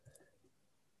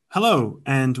Hello,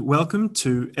 and welcome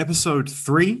to episode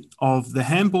 3 of the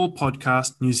Handball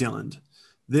Podcast New Zealand.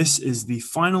 This is the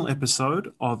final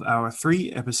episode of our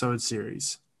 3-episode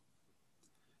series.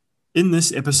 In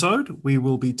this episode, we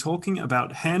will be talking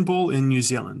about handball in New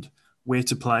Zealand, where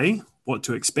to play, what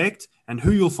to expect, and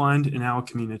who you'll find in our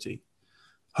community.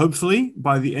 Hopefully,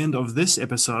 by the end of this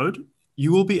episode,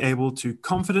 you will be able to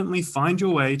confidently find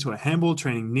your way to a handball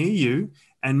training near you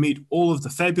and meet all of the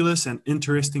fabulous and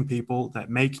interesting people that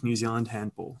make New Zealand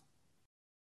handball.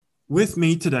 With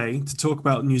me today to talk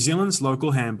about New Zealand's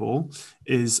local handball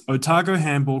is Otago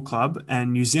Handball Club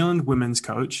and New Zealand women's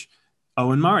coach,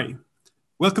 Eoin Murray.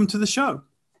 Welcome to the show.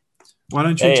 Why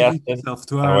don't you introduce Aston. yourself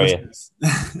to How our are you? listeners?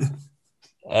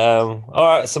 All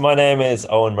right, so my name is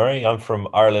Eoin Murray. I'm from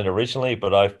Ireland originally,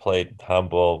 but I've played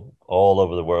handball all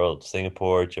over the world: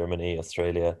 Singapore, Germany,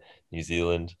 Australia, New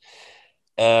Zealand.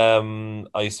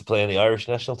 I used to play in the Irish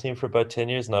national team for about 10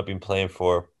 years, and I've been playing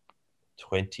for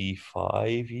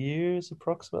 25 years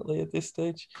approximately at this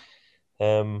stage.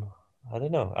 Um, I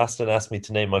don't know. Aston asked me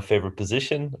to name my favorite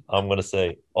position. I'm going to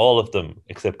say all of them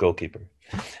except goalkeeper.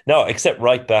 No, except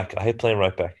right back. I hate playing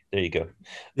right back. There you go.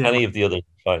 Yeah, Any of the others,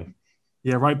 fine.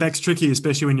 yeah, right back's tricky,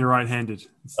 especially when you're right-handed.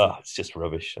 Oh, it's just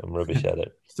rubbish. I'm rubbish at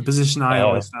it. It's the position I Uh,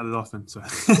 always started off in. So,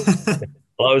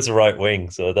 well, I was a right wing,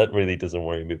 so that really doesn't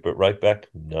worry me. But right back,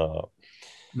 no.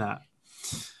 nah.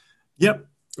 Yep.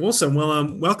 Awesome.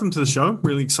 Well, welcome to the show.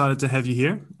 Really excited to have you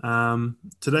here.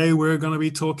 Today we're going to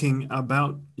be talking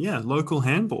about local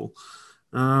handball.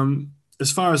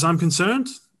 As far as I'm concerned,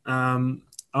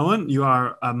 Owen, you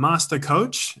are a master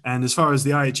coach, and as far as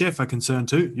the IHF are concerned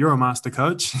too, you're a master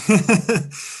coach.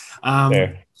 um,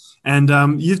 Fair.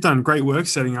 and you've done great work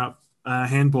setting up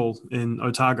handball in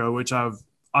Otago, which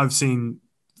I've seen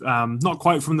not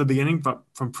quite from the beginning, but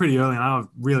from pretty early. And I'm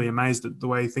really amazed at the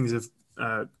way things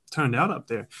have turned out up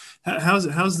there. How's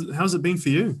it been for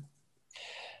you?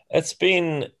 It's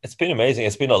been amazing.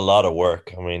 It's been a lot of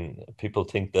work. I mean, people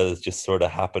think that it just sort of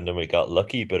happened and we got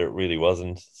lucky, but it really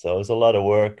wasn't. So it was a lot of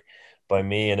work by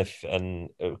me and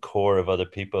a core of other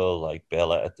people like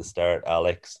Bella at the start,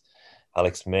 Alex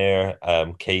Mayer,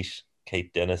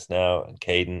 Kate Dennis now, and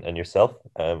Caden and yourself.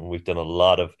 We've done a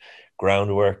lot of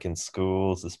groundwork in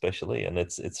schools, especially, and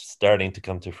it's starting to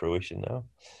come to fruition now.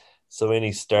 So when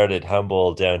he started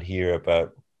handball down here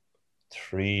about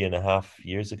 3.5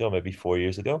 years ago, maybe 4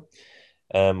 years ago.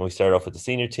 We started off with the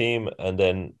senior team, and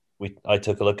then I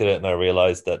took a look at it and I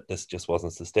realized that this just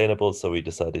wasn't sustainable. So we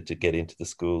decided to get into the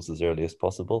schools as early as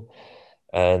possible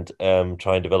and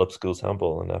try and develop schools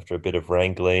handball. And after a bit of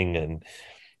wrangling and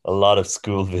a lot of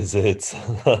school visits,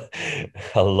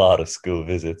 a lot of school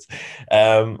visits,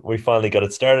 we finally got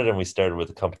it started, and we started with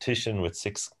a competition with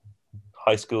 6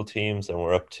 high school teams, and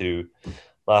we're up to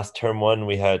last term one.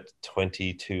 We had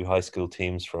 22 high school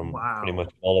teams from pretty Wow.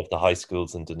 much all of the high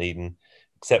schools in Dunedin,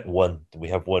 except one. We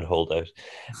have one holdout.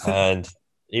 And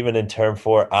even in term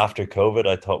four, after COVID,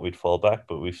 I thought we'd fall back,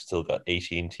 but we've still got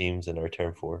 18 teams in our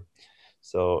term four.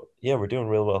 So yeah, we're doing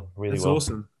real well, really That's well.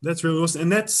 awesome. That's really awesome.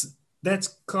 And that's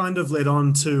kind of led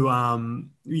on to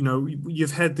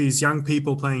you've had these young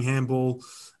people playing handball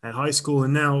at high school,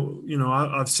 and now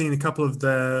I've seen a couple of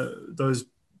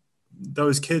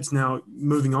those kids now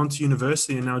moving on to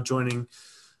university and now joining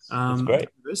It's the great.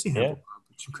 university Yeah. handball club.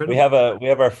 It's We incredible. have a we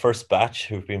have our first batch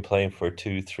who've been playing for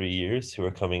 2, 3 years who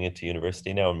are coming into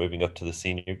university now and moving up to the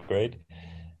senior grade.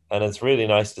 And it's really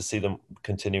nice to see them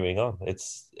continuing on.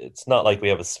 It's not like we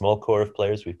have a small core of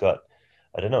players. We've got,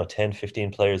 I don't know, 10,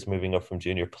 15 players moving up from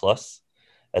junior plus,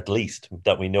 at least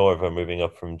that we know of are moving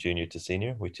up from junior to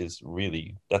senior, which is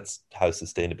really, that's how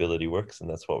sustainability works, and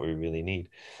that's what we really need.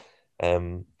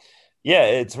 Um, yeah,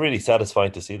 it's really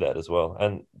satisfying to see that as well.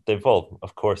 And they've all,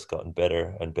 of course, gotten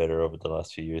better and better over the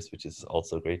last few years, which is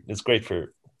also great. It's great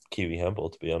for Kiwi handball,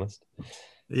 to be honest.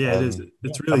 Yeah, it is. Yeah,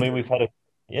 It's I really mean, good.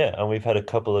 we've had a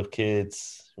couple of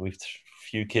kids. We've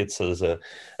few kids. So there's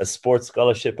a sports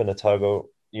scholarship in Otago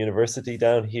University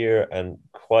down here, and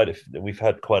we've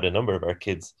had quite a number of our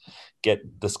kids get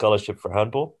the scholarship for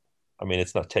handball. I mean,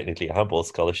 it's not technically a handball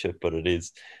scholarship, but it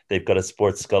is. They've got a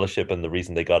sports scholarship, and the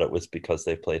reason they got it was because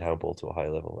they played handball to a high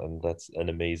level, and that's an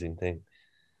amazing thing.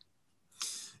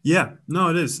 Yeah, no,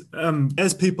 it is.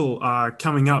 As people are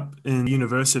coming up in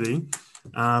university,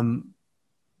 um,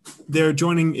 they're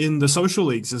joining in the social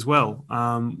leagues as well.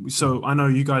 So I know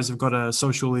you guys have got a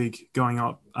social league going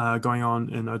on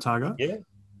in Otago. Yeah.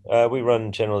 We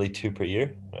run generally two per year,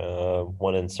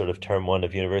 one in sort of term one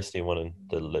of university, and one in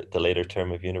the later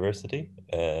term of university.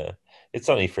 It's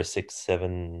only for 6,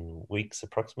 7 weeks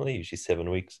approximately, usually 7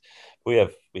 weeks. We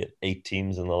had 8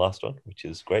 teams in the last one, which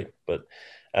is great. But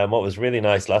What was really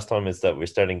nice last time is that we're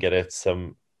starting to get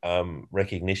some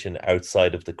recognition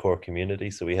outside of the core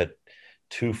community. So we had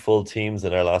two full teams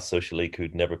in our last social league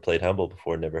who'd never played handball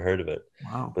before, never heard of it,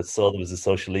 Wow. but saw there was a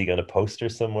social league on a poster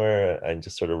somewhere and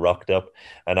just sort of rocked up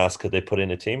and asked could they put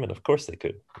in a team, and of course they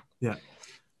could. Yeah.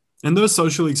 And those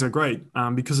social leagues are great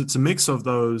because it's a mix of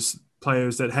those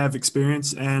players that have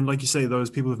experience and, like you say, those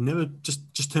people who've never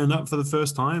just turned up for the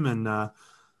first time. And Yeah,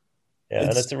 and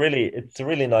it's it's a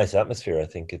really nice atmosphere. I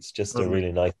think it's just a totally,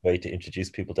 really nice way to introduce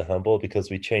people to handball because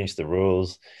we changed the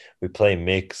rules. We play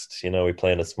mixed, we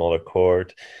play in a smaller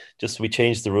court. Just we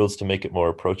changed the rules to make it more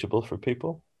approachable for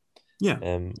people. yeah,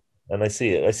 Um, and I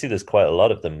see there's quite a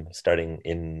lot of them starting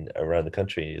in around the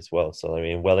country as well. So I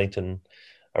mean, Wellington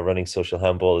are running social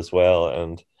handball as well,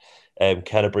 and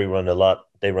Canterbury run a lot.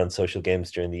 They run social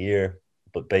games during the year,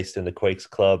 but based in the Quakes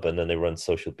Club, and then they run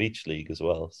social beach league as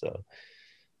well. So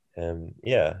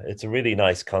yeah, it's a really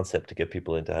nice concept to get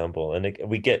people into handball, and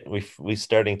we're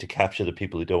starting to capture the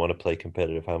people who don't want to play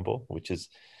competitive handball, which is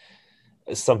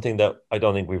something that I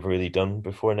don't think we've really done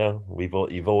before. Now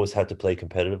you've always had to play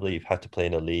competitively. You've had to play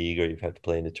in a league or you've had to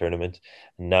play in a tournament.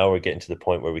 And now we're getting to the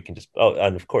point where we can just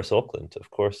and of course Auckland, of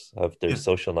course, have their yeah,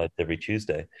 social nights every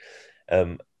Tuesday.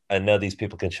 Um, and now these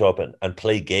people can show up and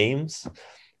play games,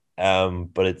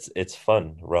 but it's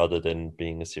fun rather than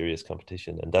being a serious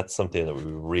competition, and that's something that we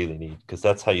really need because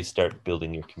that's how you start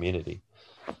building your community.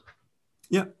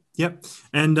 yeah, yeah.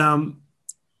 And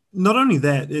not only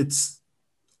that, it's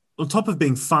on top of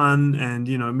being fun and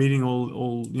meeting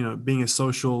all being a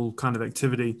social kind of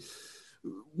activity.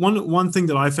 One thing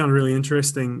that I found really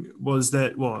interesting was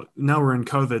that, well, now we're in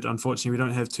COVID. Unfortunately, we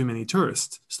don't have too many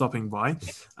tourists stopping by,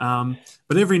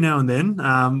 but every now and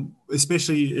then,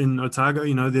 especially in Otago,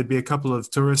 there'd be a couple of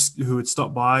tourists who would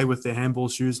stop by with their handball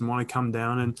shoes and want to come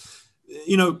down. And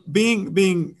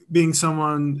being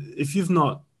someone, if you've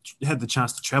not had the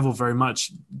chance to travel very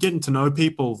much, getting to know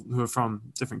people who are from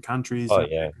different countries, Oh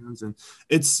yeah. backgrounds, and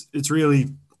it's really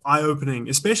eye opening,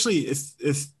 especially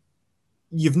if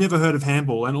you've never heard of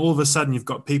handball and all of a sudden you've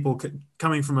got people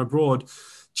coming from abroad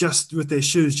just with their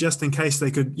shoes just in case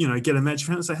they could get a match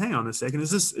for and say, hang on a second,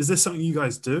 is this something you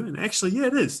guys do? And actually, yeah,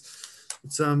 it is.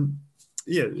 It's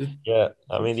yeah it, Yeah,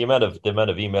 I mean the amount of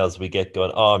emails we get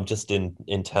going, oh, I'm just in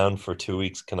town for 2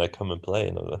 weeks. Can I come and play?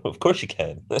 And I'm like, of course you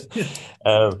can. yeah,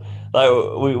 um, like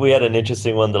we had an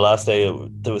interesting one the last day.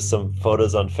 There was some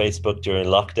photos on Facebook during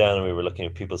lockdown, and we were looking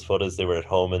at people's photos. They were at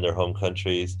home in their home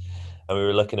countries, and we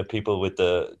were looking at people with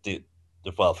the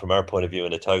well, from our point of view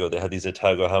in Otago, they had these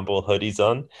Otago handball hoodies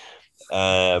on.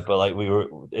 But like we were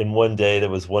in one day, there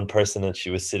was one person and she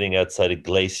was sitting outside a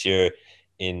glacier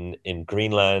in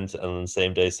Greenland, and on the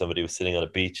same day somebody was sitting on a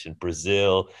beach in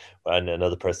Brazil, and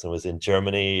another person was in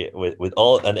Germany with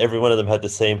all, and every one of them had the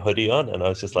same hoodie on, and I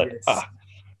was just like,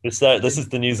 yes, this is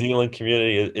the New Zealand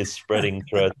community is spreading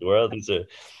throughout the world. These are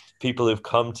people who've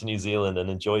come to New Zealand and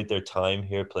enjoyed their time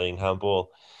here playing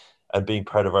handball and being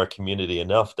part of our community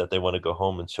enough that they want to go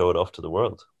home and show it off to the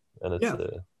world. And it's yeah,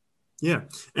 yeah.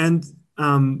 And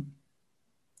um,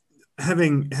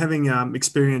 having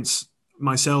experience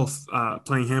myself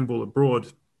playing handball abroad,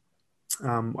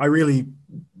 I really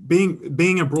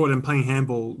being abroad and playing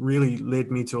handball really led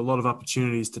me to a lot of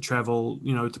opportunities to travel,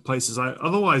 to places I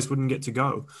otherwise wouldn't get to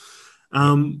go.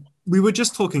 We were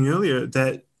just talking earlier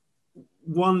that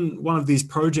one of these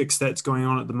projects that's going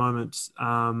on at the moment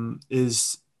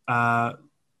is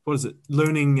what is it?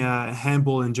 Learning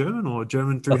handball in German or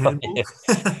German through handball?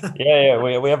 yeah. Yeah,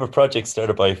 we have a project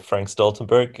started by Frank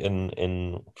Stoltenberg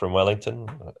in from Wellington.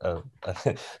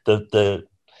 The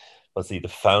was he the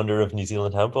founder of New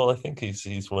Zealand Handball? I think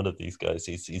he's one of these guys.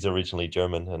 He's originally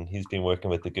German, and he's been working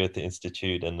with the Goethe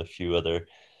Institute and a few other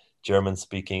German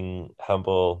speaking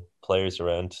handball players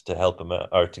around to help him out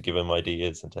or to give him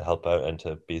ideas and to help out and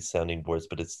to be sounding boards.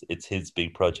 But it's his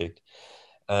big project,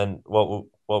 and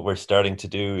what we're starting to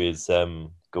do is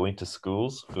go into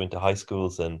schools, go into high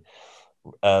schools, and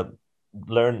uh,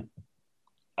 learn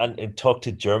and talk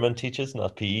to German teachers,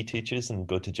 not PE teachers, and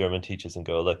go to German teachers and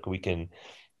go, look, we can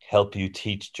help you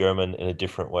teach German in a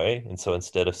different way. And so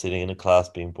instead of sitting in a class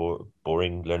being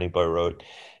boring, learning by rote,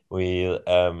 we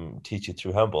teach you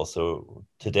through handball. So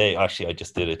today, actually, I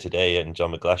just did it today in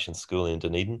John McGlashan's school in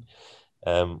Dunedin.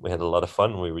 We had a lot of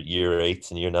fun. We were year eights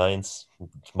and year nines.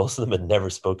 Most of them had never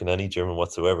spoken any German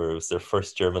whatsoever. It was their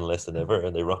first German lesson ever,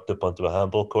 and they rocked up onto a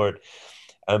handball court.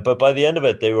 But by the end of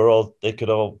it, they could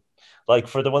all, like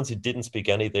for the ones who didn't speak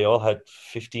any, they all had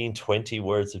 15, 20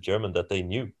 words of German that they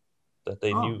knew. that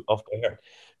they Oh, knew off by heart.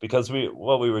 Because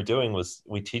what we were doing was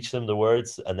we teach them the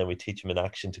words and then we teach them an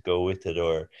action to go with it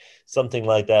or something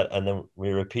like that, and then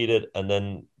we repeat it, and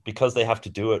then because they have to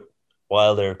do it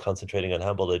while they're concentrating on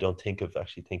handball, they don't think of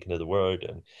actually thinking of the word,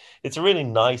 and it's a really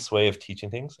nice way of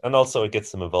teaching things, and also it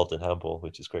gets them involved in handball,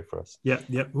 which is great for us. yeah,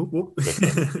 yeah. Whoop, whoop. Great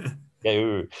for us. Yeah.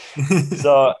 Ooh.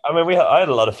 So I mean, I had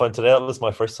a lot of fun today. That was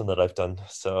my first one that I've done.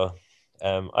 So I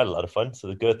had a lot of fun. So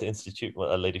the Goethe Institute,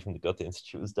 well, a lady from the Goethe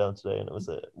Institute was down today, and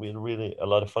we had really a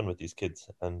lot of fun with these kids.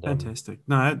 And Fantastic.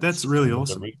 No, that's really seeing what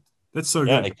awesome. That's so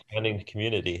yeah, good. expanding the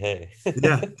community. Hey.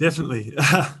 Yeah, definitely.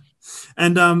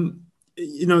 And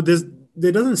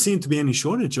there doesn't seem to be any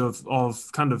shortage of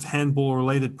kind of handball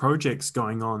related projects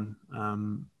going on.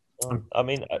 I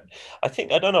mean, I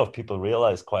think I don't know if people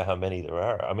realize quite how many there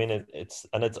are. I mean, it's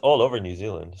all over New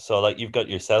Zealand. So like you've got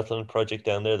your Southland project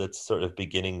down there that's sort of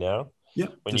beginning now Yeah,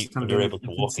 when just kind of you're in its able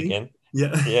to walk infancy. again.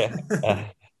 Yeah. Yeah.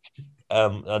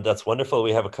 And that's wonderful.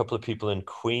 We have a couple of people in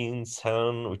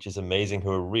Queenstown, which is amazing,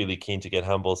 who are really keen to get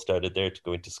handball started there, to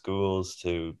go into schools,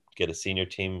 to get a senior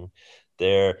team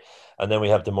there. And then we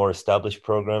have the more established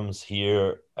programs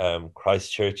here.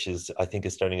 Christchurch I think,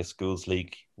 is starting a schools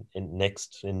league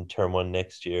in term one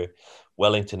next year.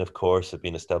 Wellington, of course, have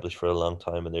been established for a long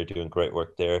time, and they're doing great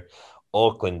work there.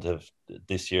 Auckland have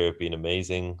this year been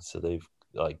amazing. So they've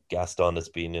like Gaston has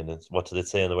been in it. What did it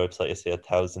say on the website? I say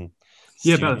 1,000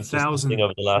 Yeah, about a students or something thousand.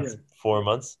 over the Yeah. last 4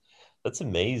 months. That's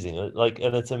amazing. Like,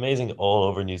 and it's amazing all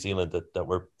over New Zealand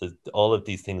that all of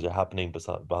these things are happening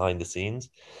behind the scenes.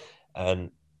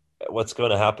 And what's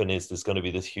going to happen is there's going to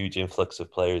be this huge influx of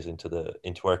players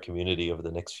into our community over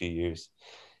the next few years.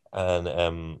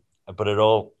 And but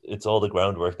it's all the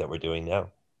groundwork that we're doing now.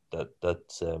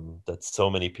 That so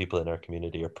many people in our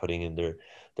community are putting in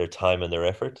their time and their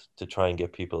effort to try and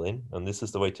get people in. And this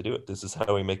is the way to do it. This is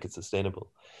how we make it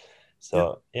sustainable. Yep.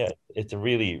 So yeah, it's a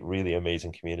really, really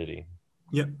amazing community.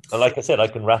 Yep. And like I said, I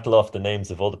can rattle off the names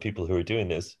of all the people who are doing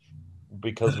this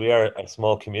because we are a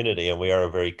small community and we are a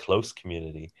very close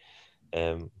community.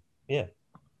 Um, yeah,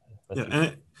 that's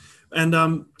Yeah.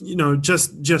 good.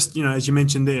 Just as you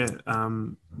mentioned there,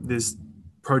 there's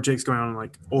projects going on in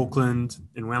like Auckland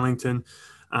and Wellington.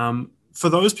 For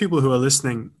those people who are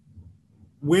listening,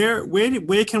 where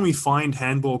can we find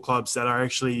handball clubs that are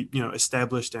actually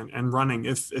established and running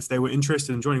if they were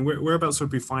interested in joining? Whereabouts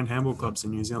would we find handball clubs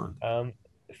in New Zealand? Um,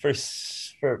 for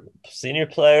senior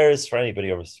players, for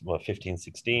anybody over 15,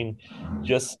 16,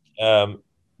 just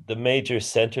the major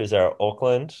centers are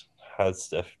Auckland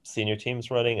has senior teams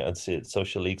running and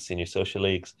social leagues, senior social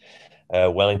leagues.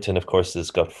 Wellington, of course, has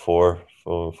got four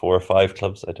or five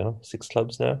clubs. I don't know, 6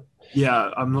 clubs now. Yeah,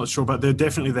 I'm not sure, but they're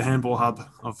definitely the handball hub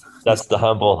of New That's the Zealand.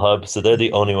 handball hub. So they're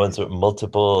the only ones with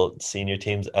multiple senior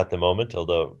teams at the moment,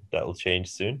 although that will change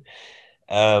soon.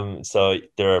 So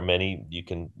there are many you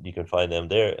can find them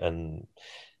there, and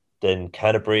then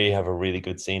Canterbury have a really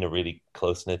good scene, a really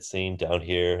close knit scene down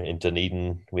here in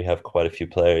Dunedin. We have quite a few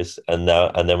players, and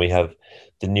then we have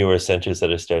the newer centres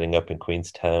that are starting up in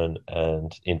Queenstown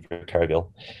and in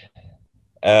Cargill.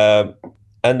 Um,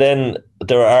 and then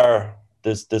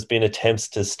there's been attempts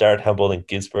to start handball in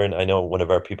Gisborne. I know one of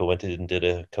our people went in and did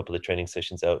a couple of training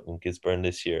sessions out in Gisborne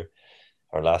this year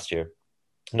or last year.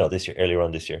 No, this year, earlier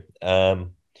on this year.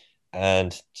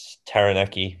 And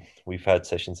Taranaki, we've had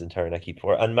sessions in Taranaki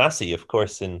before, and Massey, of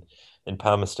course, in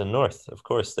Palmerston North. Of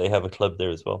course, they have a club there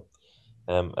as well.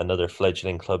 Another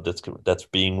fledgling club that's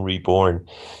being reborn.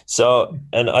 So,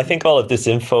 and I think all of this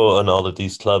info on all of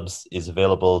these clubs is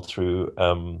available through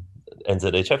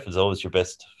NZHF is always your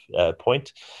best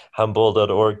point.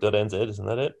 Handball.org.nz, isn't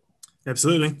that it?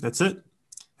 Absolutely, that's it.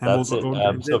 That's it. So if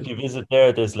Handball.org.nz. you visit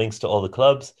there, there's links to all the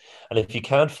clubs, and if you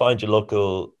can't find your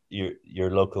local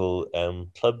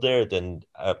club there, then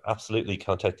absolutely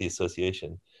contact the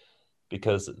association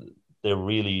because they're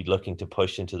really looking to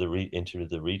push into the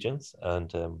regions,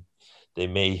 and they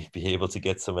may be able to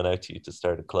get someone out to you to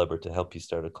start a club or to help you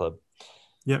start a club.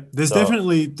 Yeah, So,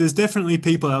 there's definitely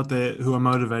people out there who are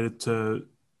motivated to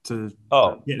get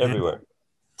handball. everywhere.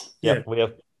 Yeah, Yep, we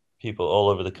have people all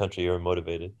over the country who are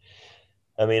motivated.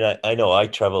 I mean, I know I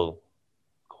travel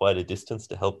quite a distance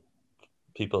to help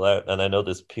people out, and I know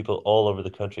there's people all over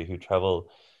the country who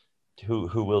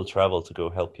will travel to go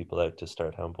help people out to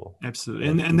start handball. absolutely.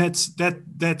 And And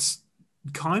that's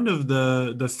kind of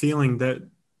the feeling that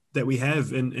we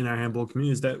have in our handball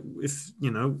community is that if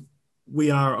we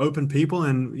are open people,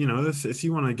 and if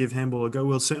you want to give handball a go,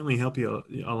 we'll certainly help you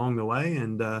along the way.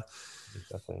 And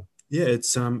exactly. yeah,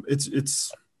 it's I mean, it's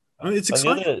And the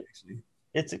exciting other actually.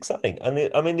 It's exciting. And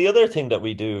I mean, the other thing that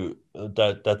we do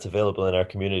that's available in our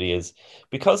community is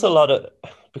because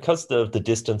because the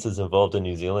distances involved in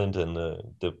New Zealand and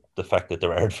the fact that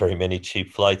there aren't very many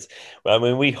cheap flights. I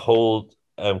mean, we hold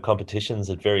competitions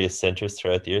at various centres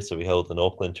throughout the year. So we hold an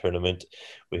Auckland tournament,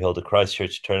 we hold a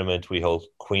Christchurch tournament, we hold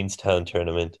Queenstown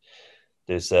tournament.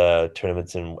 There's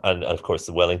tournaments and of course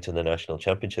the Wellington, the national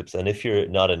championships. And if you're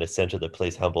not in a centre that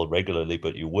plays handball regularly,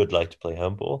 but you would like to play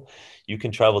handball, you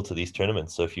can travel to these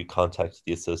tournaments. So if you contact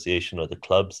the association or the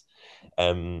clubs,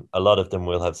 a lot of them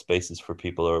will have spaces for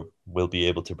people or will be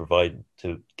able to provide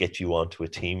to get you onto a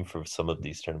team for some of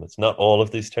these tournaments. Not all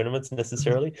of these tournaments Mhm.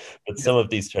 necessarily, but Yeah. some of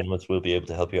these tournaments will be able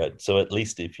to help you out. So at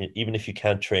least if you even if you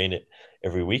can't train it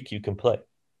every week, you can play.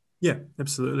 Yeah,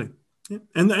 absolutely. Yeah.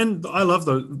 And I love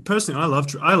those personally.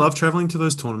 I love traveling to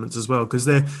those tournaments as well because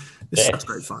they're such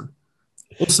great Yes. fun.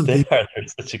 Awesome They people. are. They're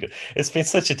such a good. It's been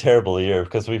such a terrible year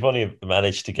because we've only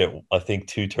managed to get, I think,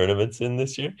 two tournaments in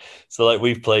this year. So like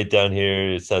we've played down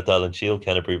here, South Island Shield,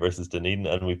 Canterbury versus Dunedin,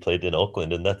 and we played in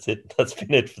Auckland, and that's it. That's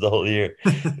been it for the whole year.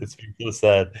 It's been so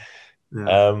sad. Yeah.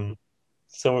 Um,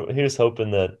 so here's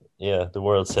hoping that yeah, the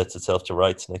world sets itself to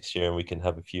rights next year, and we can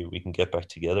have a few. We can get back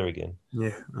together again.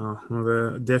 Yeah. Oh,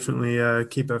 well, definitely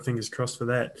keep our fingers crossed for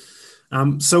that.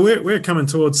 So we're coming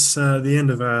towards the end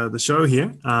of the show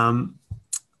here.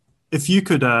 If you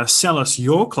could sell us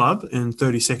your club in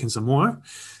 30 seconds or more,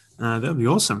 that would be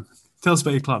awesome. Tell us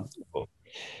about your club. Cool.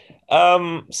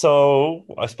 So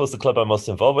I suppose the club I'm most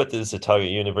involved with is the Otago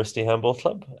University Handball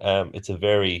Club. It's a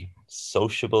very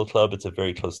sociable club. It's a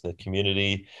very close-knit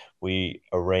community. We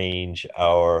arrange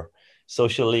our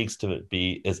social leagues to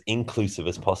be as inclusive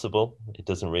as possible. It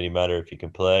doesn't really matter if you can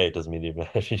play. It doesn't really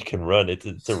matter if you can run.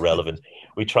 It's irrelevant.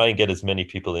 We try and get as many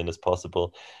people in as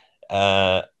possible.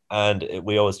 Uh, and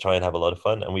we always try and have a lot of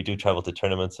fun. And we do travel to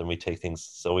tournaments and we take things.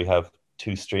 So we have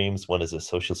two streams. One is a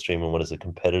social stream and one is a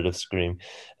competitive stream.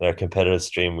 In our competitive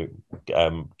stream, we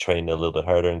train a little bit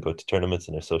harder and go to tournaments.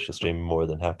 In our social stream, more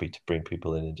than happy to bring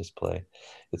people in and just play.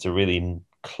 It's a really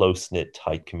close knit,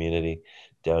 tight community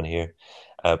down here,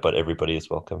 but everybody is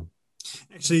welcome.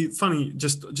 Actually, funny,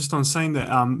 just on saying that,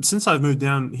 since I've moved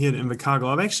down here to Invercargill,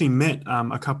 I've actually met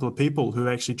a couple of people who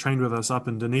actually trained with us up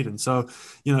in Dunedin. So,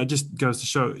 it just goes to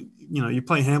show, you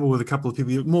play handball with a couple of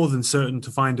people, you're more than certain to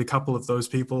find a couple of those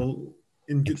people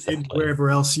in Exactly. wherever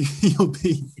else you'll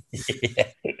be.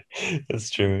 Yeah, it's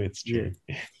true. It's Yeah,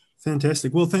 true.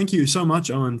 fantastic. Well, thank you so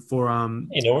much, Owen, for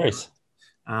Hey, no worries.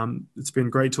 it's been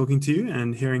great talking to you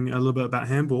and hearing a little bit about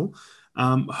handball.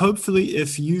 Hopefully,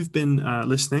 if you've been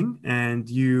listening and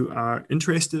you are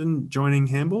interested in joining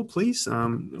handball, please,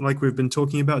 like we've been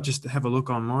talking about, just have a look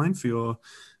online for your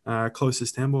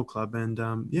closest handball club.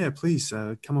 And yeah, please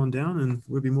come on down and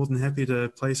we'll be more than happy to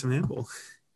play some handball.